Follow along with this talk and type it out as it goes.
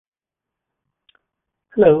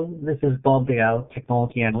Hello, this is Bob Dial,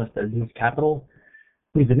 Technology Analyst at Zeus Capital.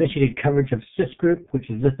 We've initiated coverage of SysGroup, which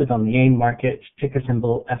is listed on the AIM market, ticker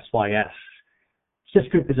symbol SYS.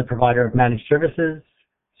 SysGroup is a provider of managed services,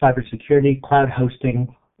 cybersecurity, cloud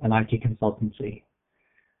hosting, and IT consultancy.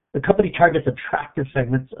 The company targets attractive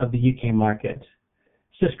segments of the UK market.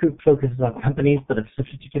 SysGroup focuses on companies that have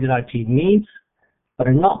sophisticated IT needs, but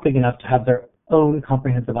are not big enough to have their own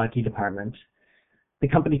comprehensive IT department. The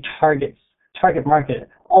company target market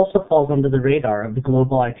also falls under the radar of the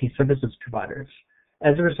global IT services providers.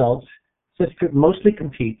 As a result, SysGroup mostly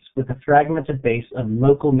competes with a fragmented base of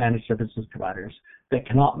local managed services providers that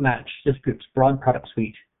cannot match SysGroup's broad product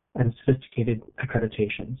suite and sophisticated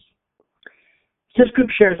accreditations.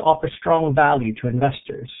 SysGroup shares offer strong value to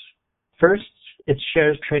investors. First, its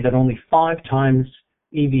shares trade at only 5 times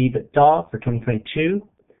EV/EBITDA for 2022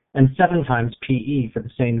 and 7 times PE for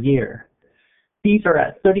the same year. These are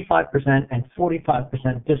at 35% and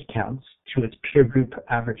 45% discounts to its peer group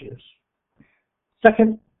averages.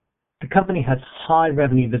 Second, the company has high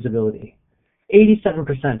revenue visibility.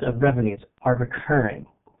 87% of revenues are recurring.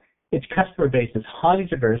 Its customer base is highly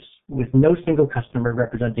diverse, with no single customer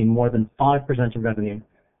representing more than 5% of revenue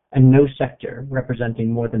and no sector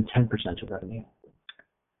representing more than 10% of revenue.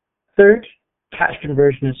 Third, cash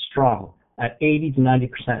conversion is strong at 80 to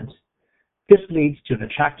 90%. This leads to an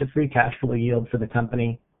attractive free cash flow yield for the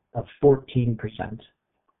company of 14%.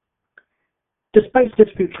 Despite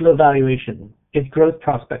SysGroup's low valuation, its growth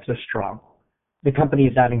prospects are strong. The company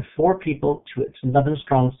is adding 4 people to its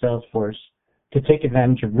 11-strong sales force to take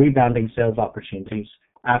advantage of rebounding sales opportunities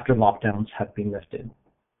after lockdowns have been lifted.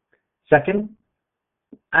 Second,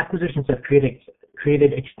 acquisitions have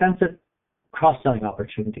created extensive cross-selling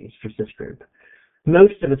opportunities for SysGroup.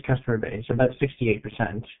 Most of its customer base, about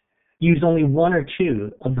 68%, use only 1 or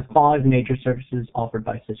 2 of the 5 major services offered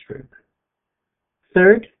by SysGroup.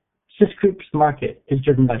 Third, SysGroup's market is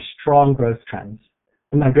driven by strong growth trends.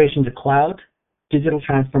 The migration to cloud, digital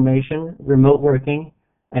transformation, remote working,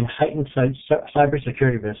 and heightened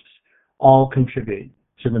cybersecurity risks all contribute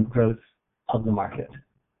to the growth of the market.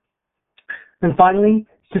 And finally,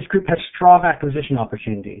 SysGroup has strong acquisition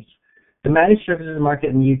opportunities. The managed services market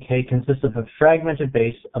in the UK consists of a fragmented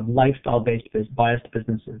base of lifestyle-based biased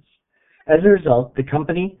businesses. As a result, the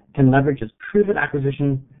company can leverage its proven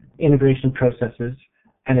acquisition integration processes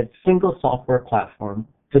and its single software platform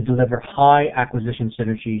to deliver high acquisition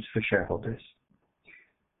synergies for shareholders.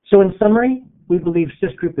 So in summary, we believe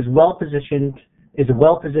SysGroup is a well-positioned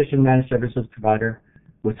managed services provider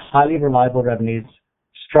with highly reliable revenues,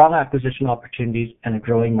 strong acquisition opportunities, and a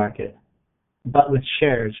growing market, but with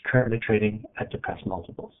shares currently trading at depressed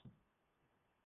multiples.